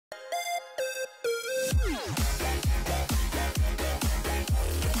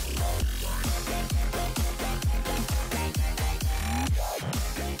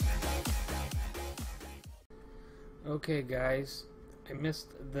Okay guys, I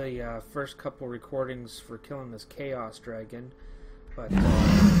missed the first couple recordings for killing this Chaos Dragon, but there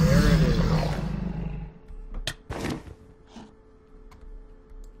it is.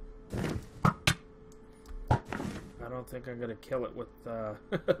 I don't think I'm gonna kill it with the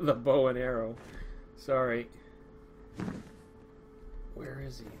bow and arrow. Sorry. Where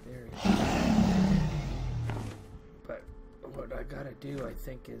is he? There he is. But what I gotta do, I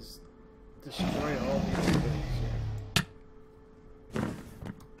think, is destroy all these things here.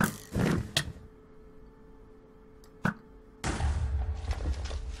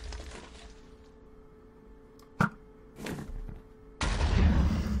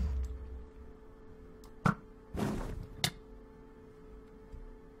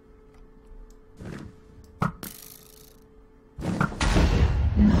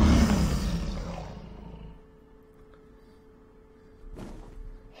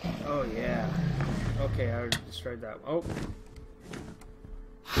 Oh yeah. Okay, I already destroyed that. Oh.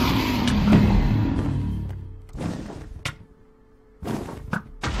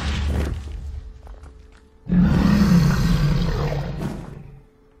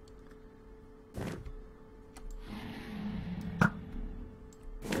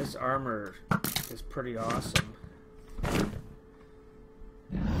 This armor is pretty awesome. The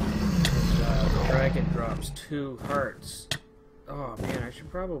dragon drops 2 hearts. Oh man, I should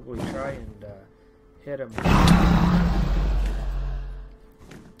probably try and hit him.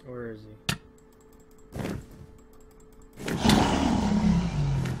 Where is he?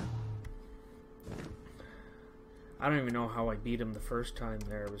 I don't even know how I beat him the first time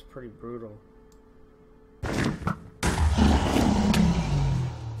there. It was pretty brutal.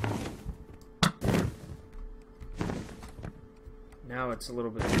 Now it's a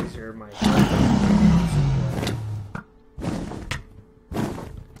little bit easier. My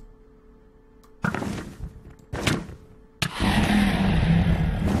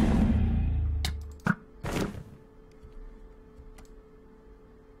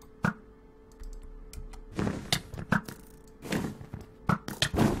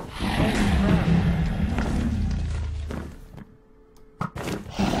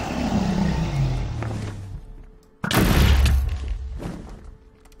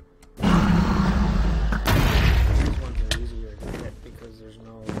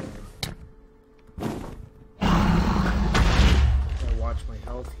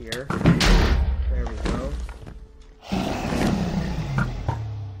here. There we go.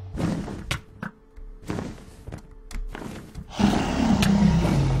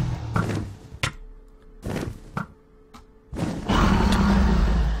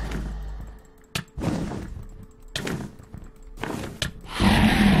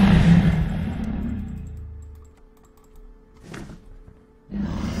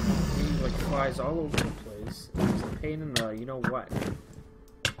 He like flies all over the place. It's a pain in the you know what.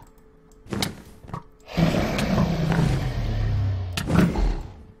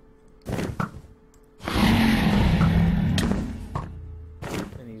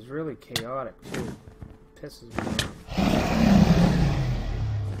 Really chaotic too. Pisses me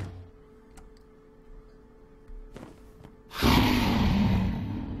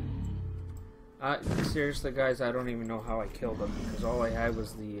off. Seriously guys, I don't even know how I killed him because all I had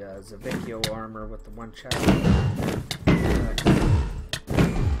was the Zavicchio armor with the 1 chest.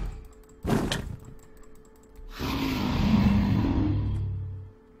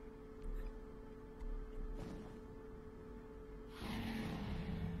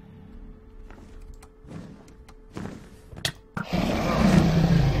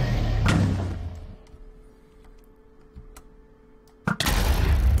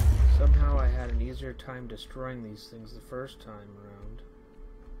 Somehow I had an easier time destroying these things the first time around.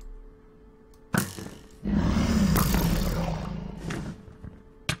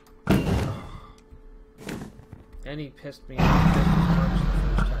 And he pissed me off just as much the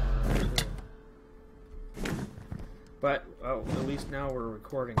first time around too. But, oh, at least now we're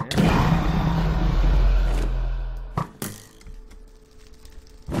recording it.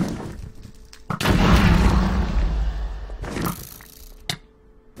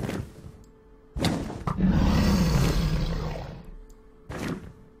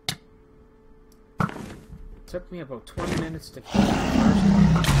 Took me about 20 minutes to kill the first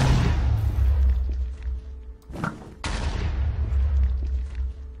time.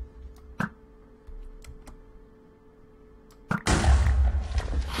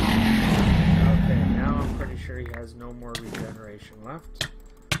 Okay, now I'm pretty sure he has no more regeneration left.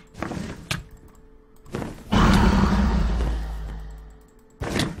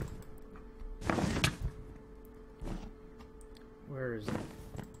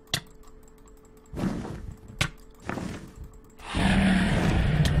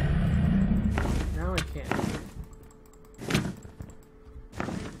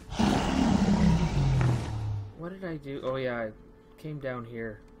 did I do? Oh yeah, I came down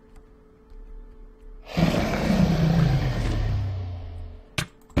here.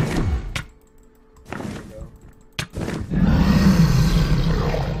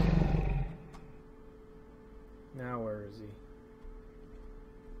 Now where is he?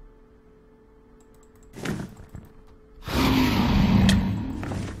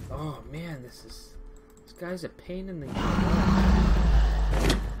 Oh man, this guy's a pain in the butt.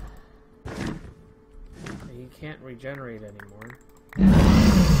 He can't regenerate anymore.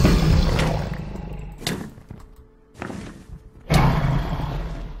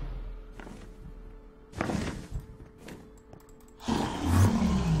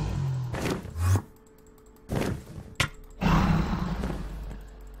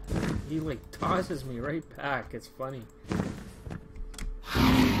 He like tosses me right back. It's funny.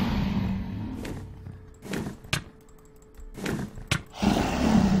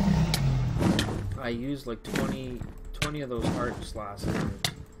 I used like 20 of those hearts last time.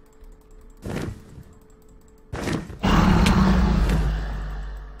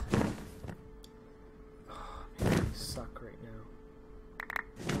 Oh man, they suck right now.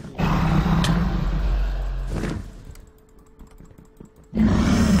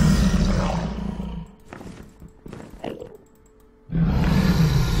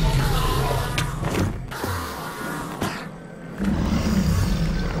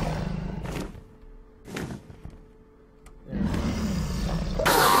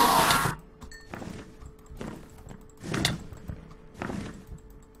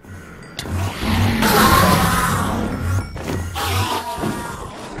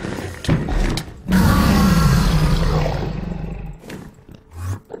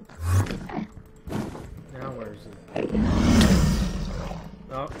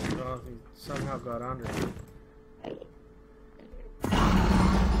 Oh, he somehow got under me.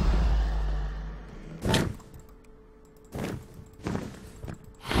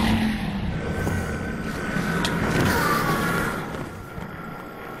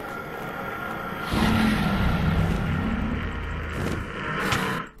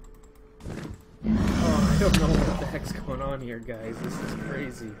 I don't know what the heck's going on here, guys. This is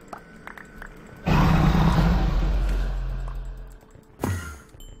crazy.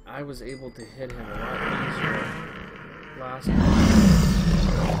 I was able to hit him a lot easier last time.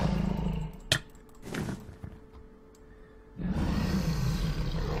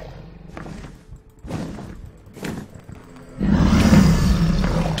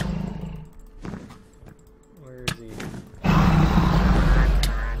 Where is he? Come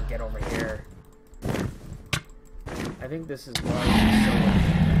on, get over here. I think this is why he's so...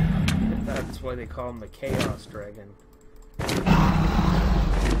 That's why they call him the Chaos Dragon.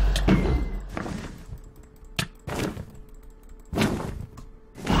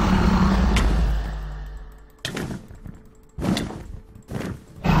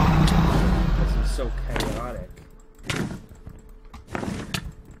 So chaotic.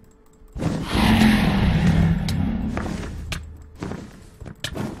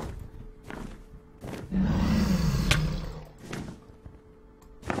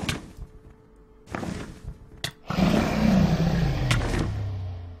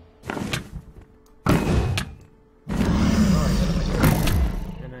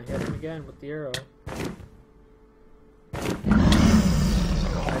 And I hit him again with the arrow.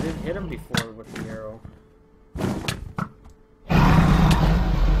 I didn't hit him before with the arrow.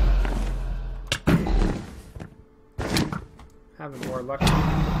 Having more luck with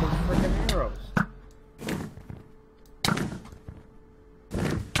those freaking arrows.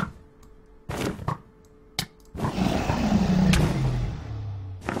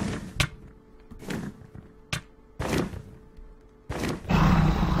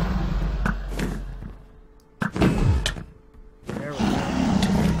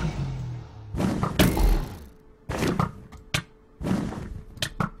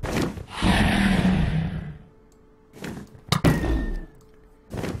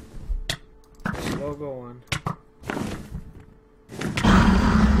 Slow going.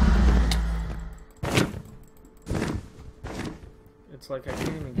 It's like I can't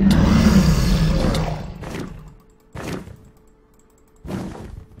even get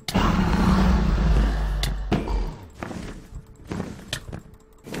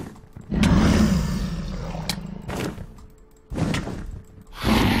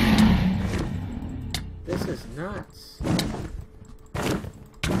This is nuts.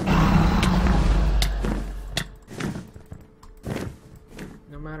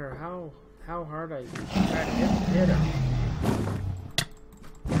 No matter how hard I try to hit him.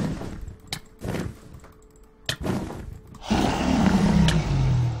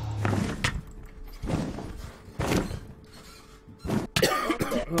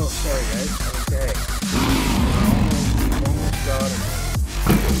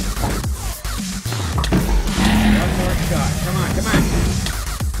 shot. Come on, come on.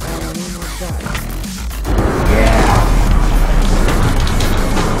 Oh, one more shot.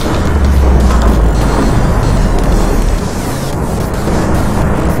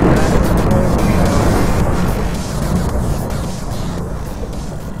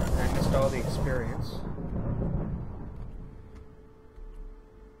 I missed all the experience.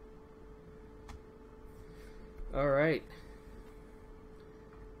 All right.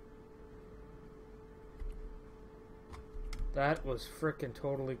 That was frickin'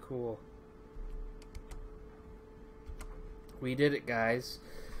 totally cool. We did it, guys.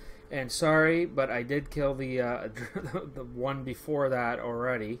 And sorry, but I did kill the the one before that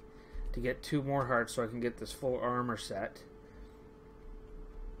already to get 2 more hearts so I can get this full armor set.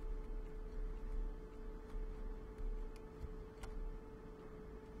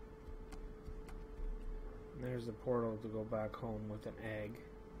 And there's the portal to go back home with an egg.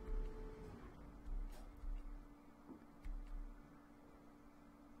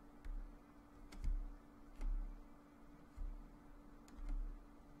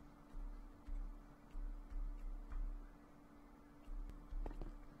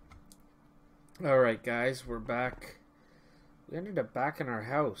 Alright guys, we're back. We ended up back in our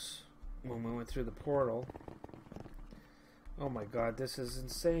house when we went through the portal. Oh my god, this is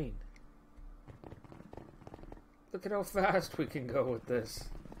insane. Look at how fast we can go with this.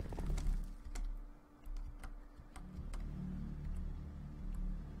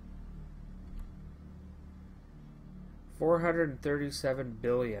 $437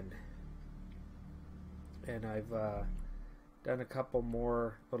 billion. And I've done a couple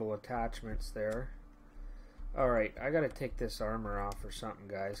more little attachments there. Alright, I gotta take this armor off or something,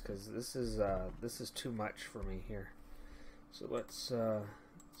 guys, because this is too much for me here. So let's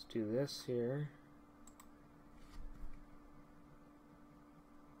do this here.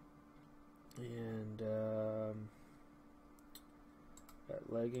 And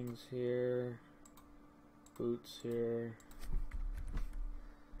got leggings here, boots here.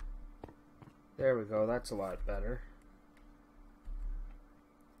 There we go, that's a lot better.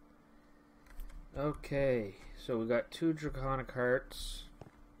 Okay, so we got 2 draconic hearts.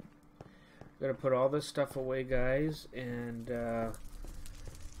 Gotta put all this stuff away, guys, and we're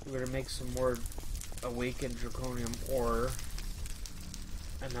gonna make some more awakened draconium ore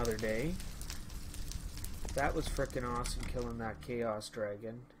another day. That was frickin' awesome, killing that chaos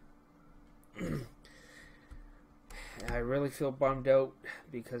dragon. I really feel bummed out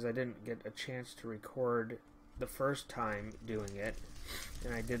because I didn't get a chance to record the first time doing it,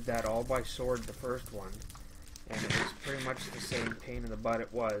 and I did that all by sword the first one, and it was pretty much the same pain in the butt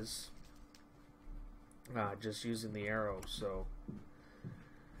it was just using the arrow. So,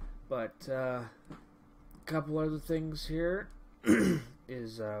 but a couple other things here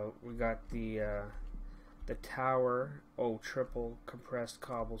is we got the tower, triple compressed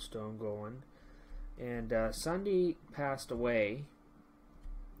cobblestone going, and Sunday passed away.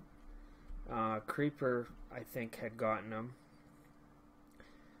 Creeper, I think, had gotten him,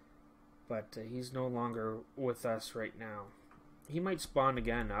 but he's no longer with us right now. He might spawn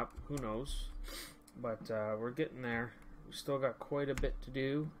again up, who knows, but we're getting there. We still got quite a bit to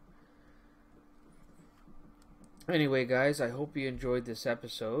do. Anyway, guys, I hope you enjoyed this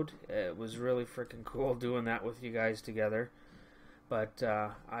episode. It was really freaking cool doing that with you guys together. But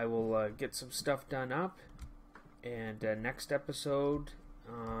I will get some stuff done up. And next episode...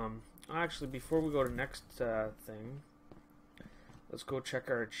 actually, before we go to next thing, let's go check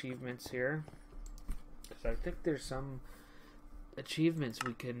our achievements here. Because I think there's some achievements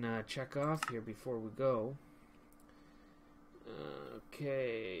we can check off here before we go.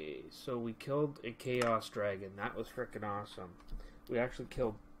 Okay, so we killed a chaos dragon. That was freaking awesome. We actually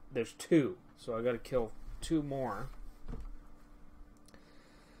killed... There's 2, so I gotta kill 2 more.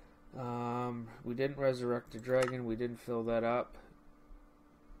 We didn't resurrect a dragon. We didn't fill that up.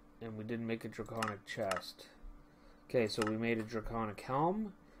 And we didn't make a draconic chest. Okay, so we made a draconic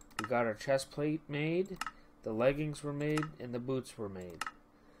helm. We got our chest plate made. The leggings were made. And the boots were made.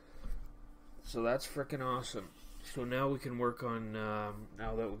 So that's freaking awesome. So now we can work on, now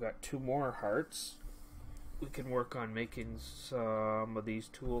that we've got 2 more hearts, we can work on making some of these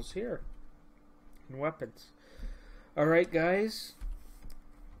tools here. And weapons. Alright, guys.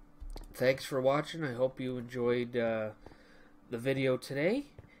 Thanks for watching. I hope you enjoyed the video today.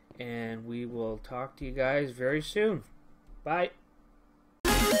 And we will talk to you guys very soon. Bye.